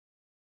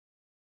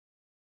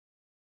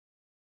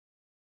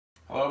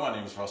Hello, my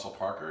name is Russell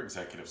Parker,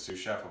 Executive Sous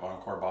Chef of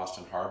Encore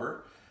Boston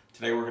Harbor.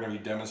 Today we're going to be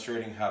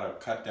demonstrating how to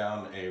cut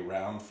down a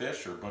round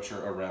fish or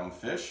butcher a round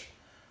fish.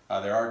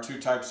 There are two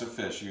types of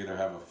fish. You either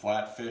have a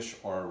flat fish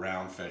or a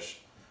round fish.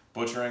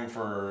 Butchering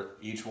for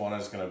each one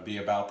is going to be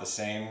about the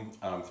same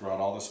throughout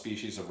all the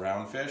species of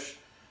round fish.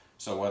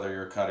 So whether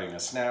you're cutting a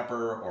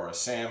snapper or a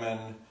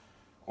salmon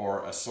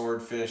or a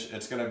swordfish,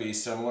 it's going to be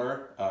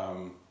similar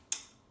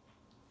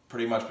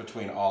pretty much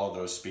between all of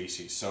those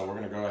species. So we're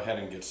going to go ahead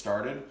and get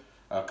started.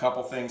 A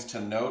couple things to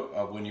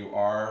note when you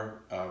are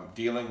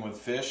dealing with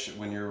fish,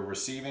 when you're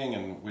receiving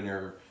and when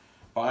you're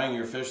buying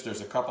your fish, there's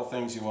a couple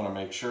things you want to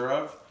make sure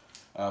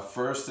of.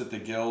 First, that the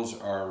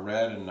gills are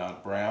red and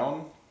not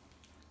brown.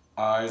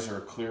 Eyes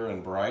are clear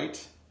and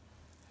bright.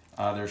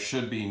 There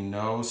should be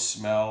no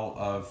smell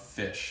of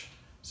fish.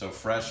 So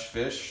fresh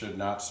fish should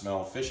not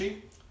smell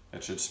fishy.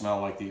 It should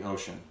smell like the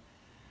ocean.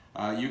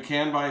 You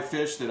can buy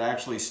fish that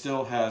actually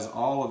still has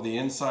all of the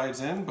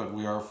insides in, but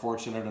we are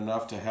fortunate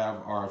enough to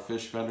have our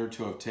fish vendor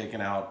to have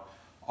taken out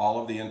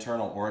all of the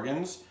internal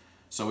organs,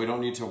 so we don't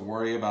need to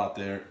worry about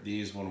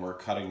these when we're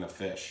cutting the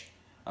fish.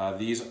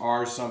 These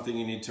are something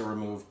you need to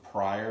remove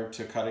prior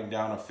to cutting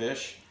down a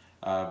fish,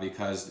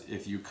 because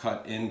if you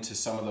cut into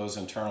some of those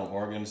internal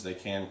organs, they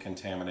can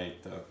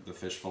contaminate the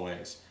fish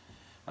fillets.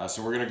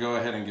 So we're going to go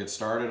ahead and get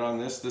started on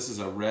this. This is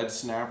a red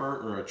snapper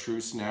or a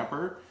true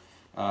snapper.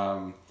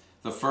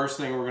 The first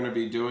thing we're going to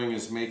be doing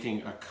is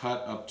making a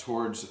cut up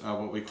towards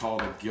what we call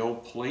the gill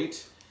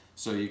plate.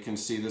 So you can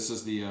see this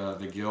is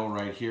the gill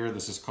right here.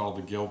 This is called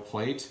the gill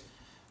plate.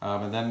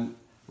 And then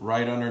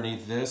right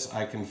underneath this,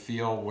 I can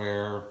feel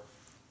where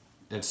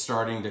it's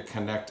starting to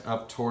connect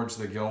up towards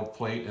the gill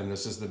plate, and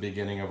this is the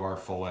beginning of our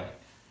fillet.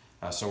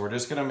 So we're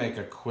just going to make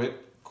a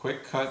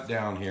quick cut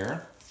down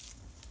here.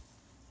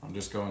 I'm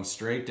just going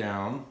straight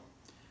down.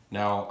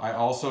 Now, I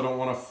also don't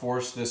want to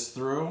force this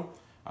through.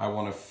 I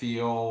want to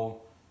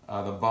feel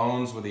the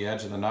bones with the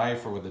edge of the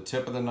knife or with the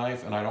tip of the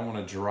knife, and I don't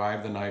want to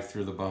drive the knife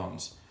through the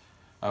bones.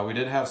 We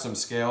did have some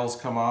scales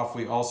come off.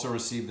 We also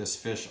received this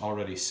fish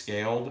already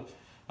scaled,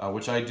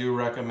 which I do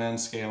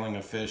recommend. Scaling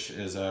a fish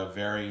is a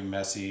very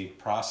messy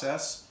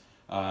process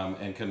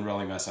and can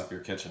really mess up your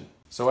kitchen.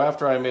 So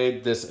after I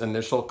made this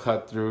initial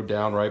cut through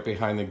down right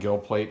behind the gill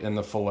plate in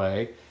the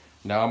fillet,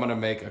 now I'm going to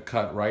make a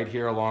cut right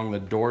here along the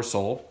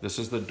dorsal. This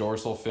is the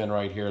dorsal fin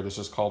right here. This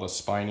is called a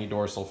spiny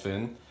dorsal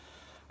fin.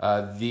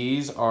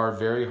 These are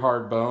very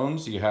hard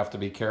bones. You have to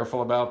be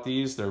careful about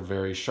these. They're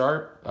very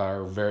sharp,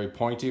 or very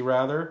pointy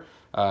rather,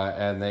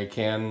 and they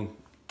can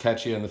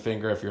catch you in the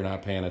finger if you're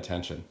not paying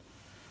attention.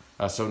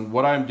 So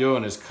what I'm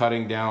doing is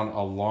cutting down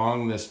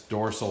along this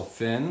dorsal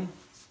fin,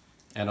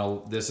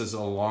 and this is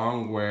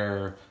along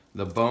where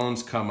the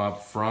bones come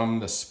up from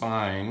the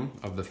spine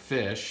of the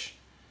fish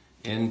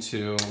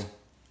into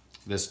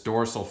this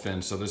dorsal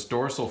fin. So this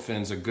dorsal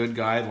fin is a good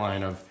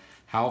guideline of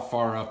how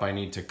far up I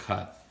need to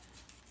cut.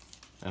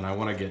 And I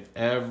want to get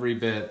every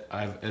bit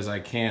as I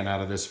can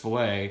out of this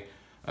fillet,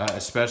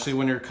 especially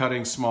when you're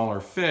cutting smaller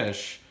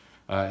fish.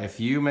 If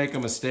you make a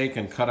mistake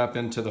and cut up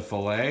into the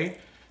fillet,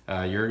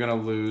 you're going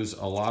to lose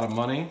a lot of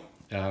money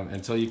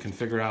until you can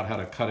figure out how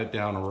to cut it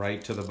down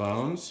right to the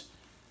bones.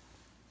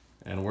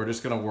 And we're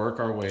just going to work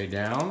our way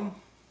down.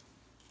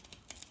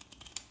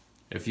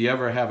 If you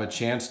ever have a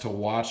chance to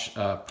watch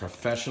a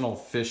professional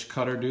fish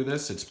cutter do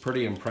this, it's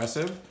pretty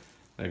impressive.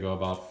 They go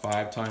about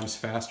 5 times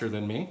faster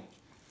than me.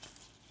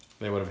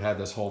 They would have had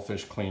this whole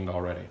fish cleaned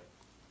already.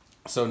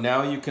 So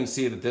now you can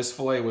see that this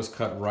fillet was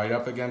cut right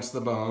up against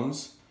the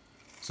bones.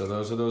 So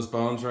those are those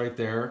bones right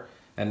there.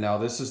 And now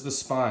this is the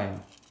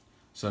spine.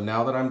 So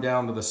now that I'm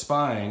down to the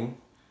spine,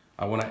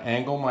 I want to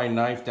angle my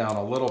knife down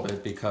a little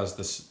bit,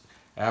 because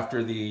after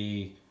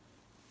you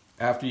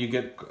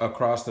get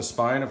across the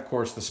spine, of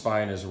course the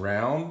spine is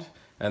round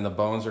and the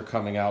bones are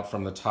coming out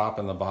from the top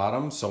and the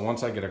bottom. So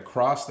once I get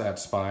across that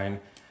spine,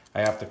 I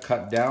have to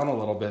cut down a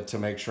little bit to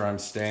make sure I'm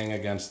staying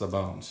against the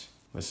bones.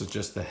 This is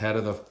just the head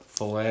of the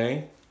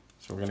fillet.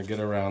 So we're going to get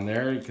around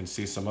there. You can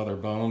see some other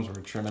bones we're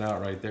trimming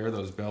out right there,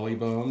 those belly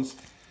bones.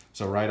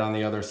 So right on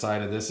the other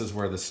side of this is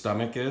where the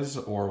stomach is,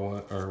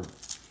 or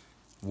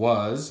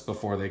was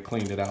before they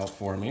cleaned it out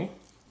for me.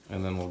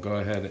 And then we'll go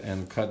ahead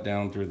and cut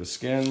down through the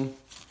skin.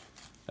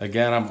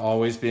 Again, I'm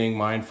always being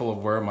mindful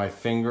of where my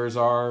fingers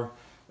are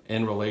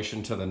in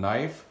relation to the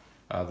knife.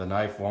 The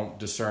knife won't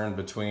discern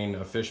between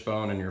a fish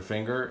bone and your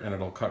finger, and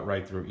it'll cut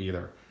right through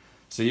either.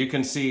 So you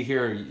can see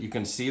here, you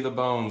can see the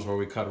bones where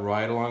we cut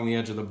right along the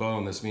edge of the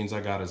bone. This means I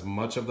got as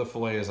much of the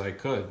fillet as I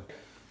could.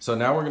 So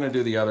now we're going to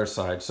do the other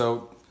side.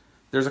 So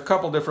there's a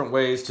couple different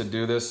ways to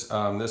do this.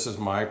 This is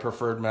my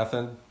preferred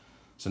method.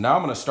 So now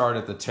I'm going to start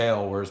at the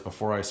tail, whereas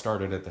before I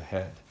started at the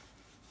head.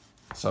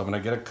 So I'm going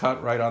to get a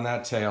cut right on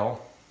that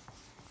tail,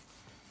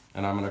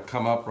 and I'm going to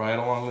come up right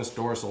along this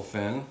dorsal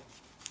fin.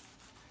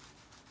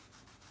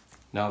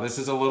 Now this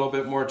is a little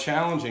bit more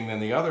challenging than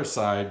the other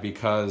side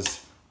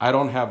because I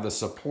don't have the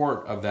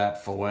support of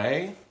that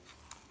fillet,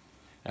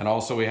 and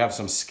also we have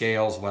some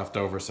scales left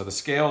over. So the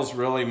scales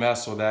really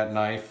mess with that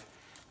knife.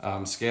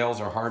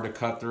 Scales are hard to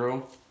cut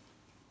through.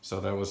 So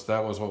that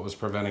was what was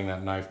preventing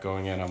that knife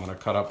going in. I'm going to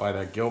cut up by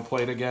that gill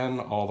plate again,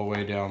 all the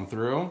way down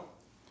through.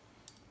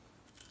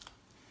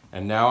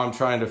 And now I'm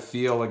trying to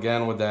feel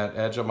again with that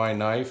edge of my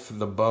knife,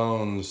 the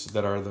bones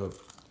that are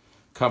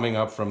coming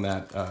up from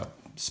that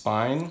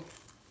spine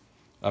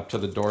up to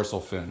the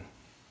dorsal fin.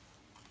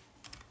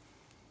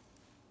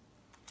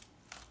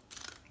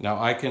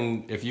 Now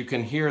if you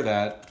can hear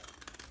that,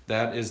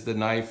 that is the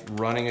knife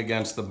running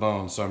against the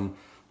bone. So I'm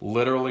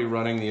literally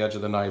running the edge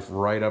of the knife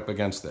right up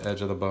against the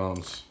edge of the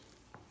bones.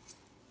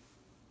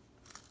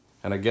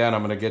 And again,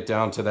 I'm going to get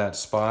down to that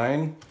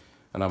spine,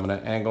 and I'm going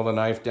to angle the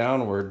knife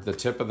downward, the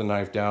tip of the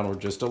knife downward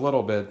just a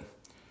little bit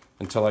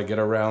until I get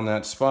around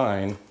that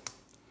spine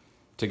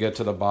to get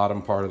to the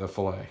bottom part of the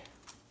fillet.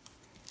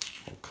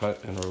 We'll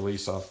cut and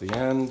release off the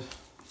end.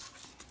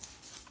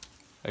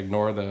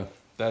 Ignore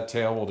that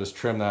tail, we'll just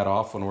trim that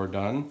off when we're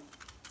done.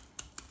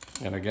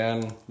 And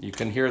again, you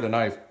can hear the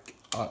knife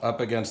up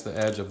against the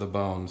edge of the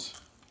bones.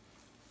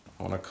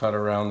 I want to cut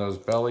around those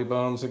belly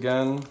bones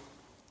again.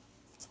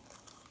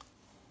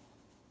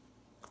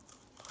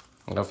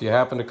 And if you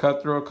happen to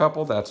cut through a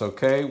couple, that's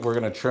okay. We're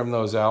going to trim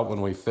those out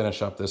when we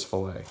finish up this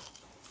fillet.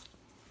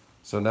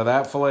 So now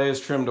that fillet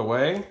is trimmed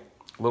away,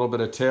 a little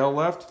bit of tail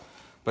left,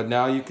 but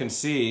now you can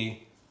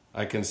see,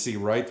 I can see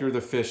right through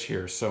the fish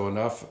here. So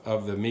enough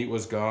of the meat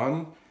was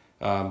gone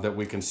that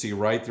we can see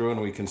right through,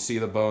 and we can see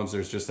the bones.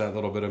 There's just that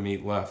little bit of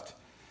meat left.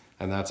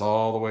 And that's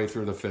all the way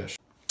through the fish.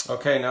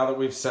 Okay, now that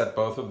we've set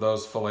both of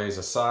those fillets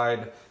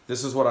aside,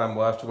 this is what I'm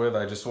left with.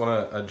 I just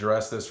want to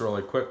address this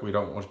really quick. We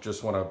don't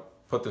just want to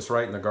put this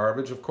right in the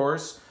garbage, of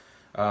course.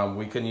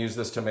 We can use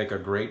this to make a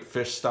great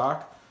fish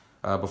stock.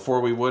 Before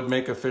we would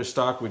make a fish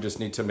stock, we just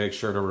need to make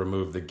sure to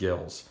remove the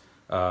gills.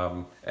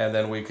 And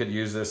then we could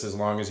use this as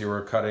long as you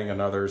were cutting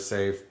another,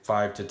 say,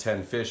 5 to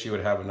 10 fish, you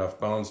would have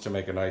enough bones to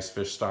make a nice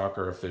fish stock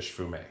or a fish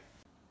fumet.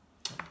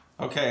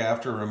 Okay,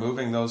 after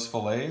removing those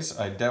fillets,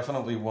 I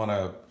definitely want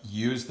to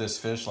use this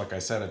fish. Like I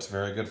said, it's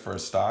very good for a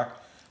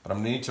stock, but I'm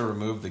going to need to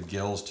remove the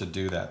gills to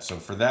do that. So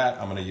for that,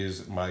 I'm going to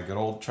use my good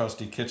old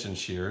trusty kitchen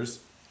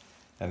shears.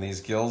 And these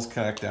gills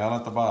connect down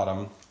at the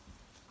bottom.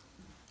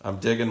 I'm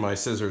digging my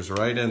scissors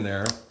right in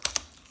there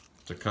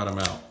to cut them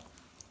out.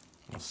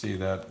 You'll see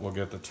that we'll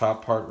get the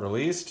top part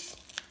released.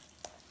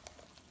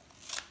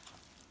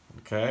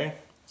 Okay,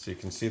 so you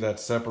can see that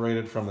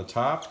separated from the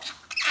top.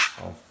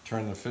 I'll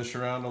turn the fish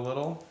around a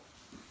little.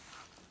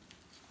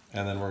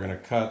 And then we're going to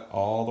cut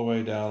all the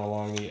way down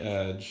along the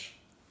edge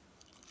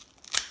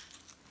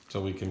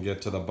so we can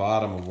get to the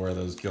bottom of where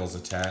those gills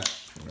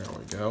attach. There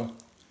we go.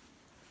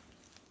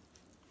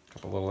 A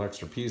couple little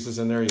extra pieces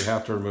in there. You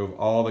have to remove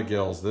all the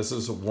gills. This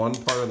is one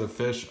part of the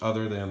fish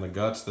other than the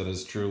guts that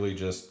is truly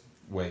just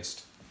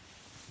waste.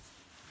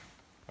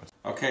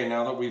 Okay,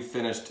 now that we've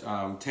finished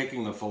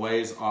taking the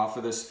fillets off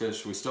of this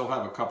fish, we still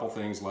have a couple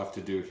things left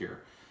to do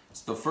here.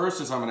 So the first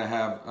is I'm going to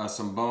have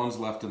some bones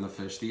left in the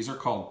fish. These are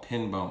called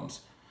pin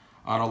bones.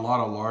 On a lot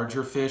of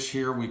larger fish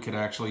here, we could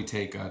actually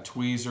take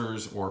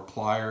tweezers or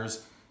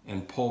pliers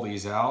and pull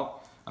these out.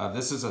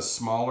 This is a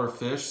smaller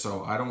fish,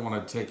 so I don't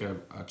want to take a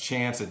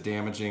chance at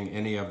damaging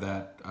any of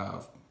that,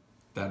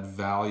 that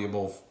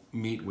valuable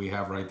meat we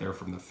have right there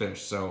from the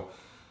fish. So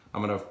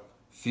I'm going to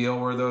feel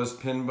where those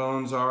pin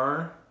bones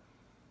are,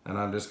 and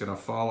I'm just going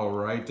to follow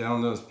right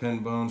down those pin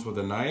bones with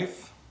a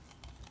knife.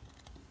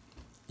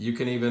 You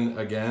can even,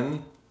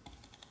 again,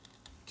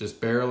 just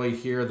barely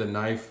hear the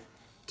knife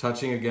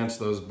touching against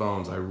those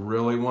bones. I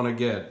really want to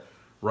get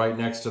right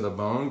next to the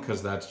bone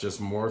because that's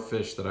just more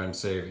fish that I'm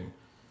saving.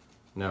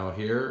 Now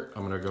here,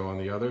 I'm going to go on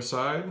the other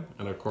side,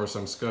 and of course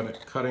I'm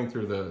cutting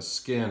through the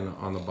skin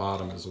on the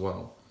bottom as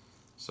well.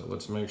 So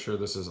let's make sure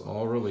this is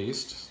all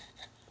released.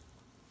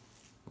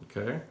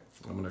 Okay,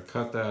 I'm going to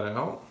cut that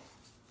out.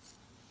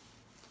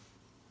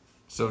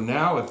 So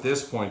now at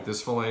this point,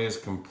 this fillet is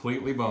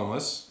completely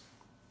boneless.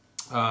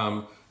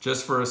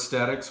 Just for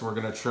aesthetics, we're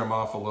going to trim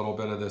off a little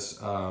bit of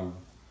this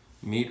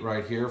meat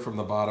right here from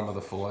the bottom of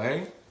the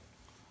fillet.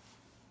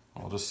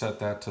 I'll just set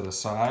that to the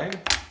side.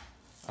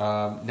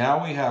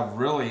 Now we have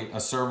really a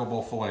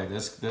servable fillet.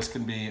 This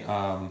can be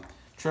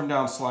trimmed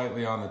down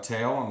slightly on the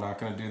tail. I'm not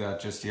going to do that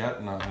just yet,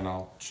 and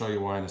I'll show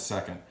you why in a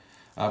second.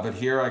 But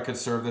here I could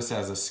serve this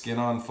as a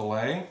skin-on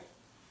fillet.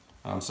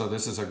 So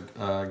this is,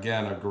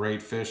 again, a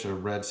great fish, a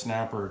red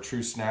snapper, a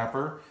true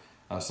snapper.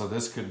 So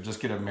this could just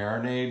get a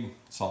marinade,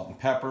 salt and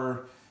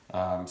pepper,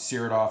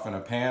 sear it off in a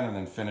pan, and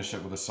then finish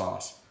it with a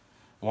sauce.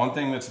 One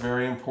thing that's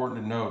very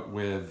important to note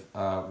with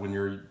when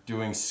you're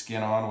doing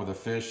skin on with a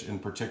fish,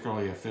 and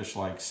particularly a fish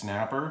like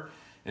snapper,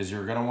 is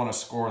you're going to want to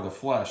score the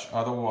flesh.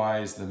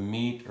 Otherwise, the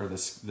meat or the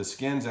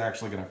skin's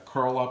actually going to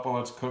curl up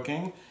while it's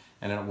cooking,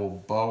 and it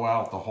will bow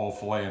out the whole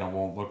fillet, and it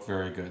won't look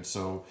very good.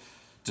 So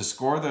to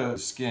score the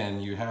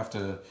skin, you have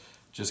to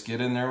just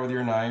get in there with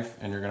your knife,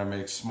 and you're going to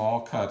make small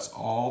cuts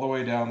all the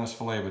way down this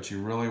fillet, but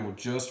you really will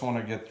just want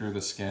to get through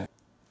the skin.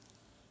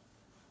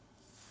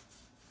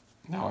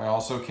 Now I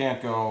also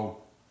can't go,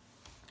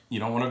 you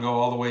don't want to go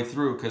all the way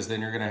through because then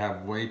you're going to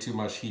have way too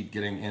much heat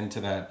getting into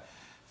that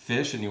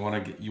fish and you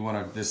want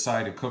to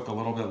decide to cook a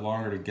little bit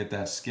longer to get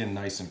that skin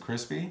nice and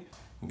crispy.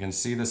 You can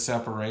see the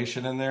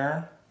separation in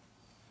there.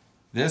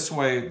 This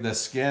way the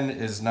skin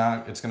is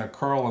not, it's going to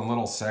curl in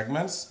little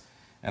segments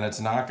and it's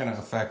not going to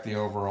affect the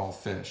overall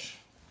fish.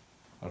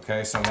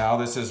 Okay, so now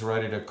this is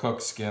ready to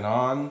cook skin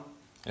on.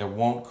 It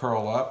won't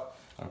curl up.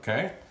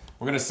 Okay,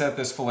 we're going to set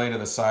this fillet to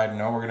the side.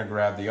 Now we're going to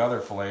grab the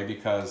other fillet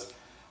because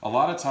a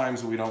lot of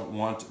times we don't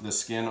want the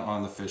skin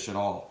on the fish at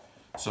all.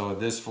 So with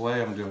this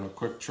fillet, I'm doing a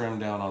quick trim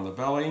down on the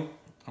belly.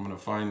 I'm going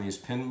to find these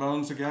pin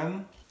bones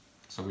again.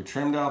 So we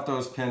trimmed out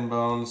those pin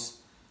bones.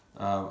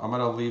 I'm going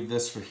to leave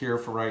this for here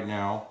for right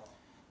now.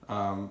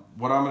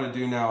 What I'm going to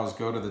do now is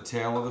go to the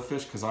tail of the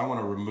fish because I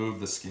want to remove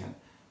the skin.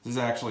 This is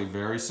actually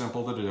very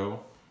simple to do.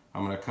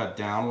 I'm going to cut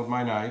down with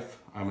my knife.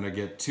 I'm going to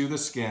get to the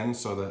skin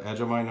so the edge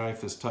of my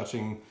knife is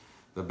touching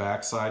the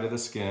back side of the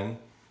skin.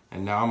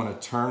 And now I'm going to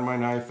turn my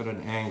knife at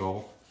an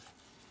angle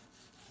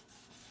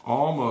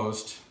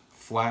almost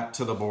flat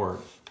to the board.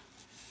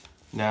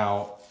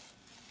 Now,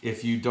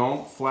 if you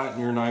don't flatten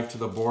your knife to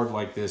the board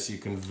like this, you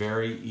can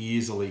very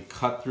easily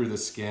cut through the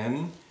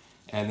skin,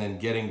 and then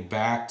getting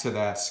back to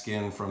that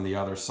skin from the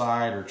other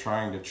side or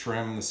trying to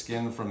trim the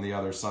skin from the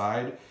other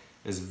side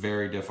is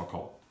very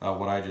difficult.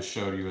 What I just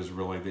showed you is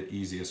really the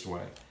easiest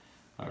way.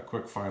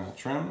 Quick final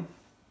trim.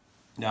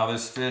 Now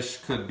this fish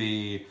could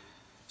be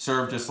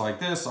served just like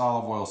this,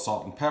 olive oil,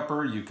 salt, and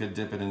pepper. You could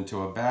dip it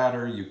into a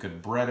batter, you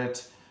could bread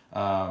it,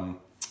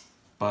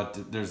 but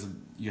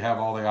you have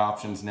all the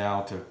options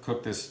now to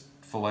cook this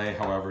fillet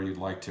however you'd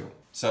like to.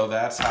 So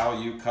that's how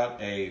you cut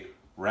a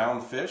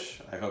round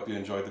fish. I hope you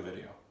enjoyed the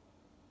video.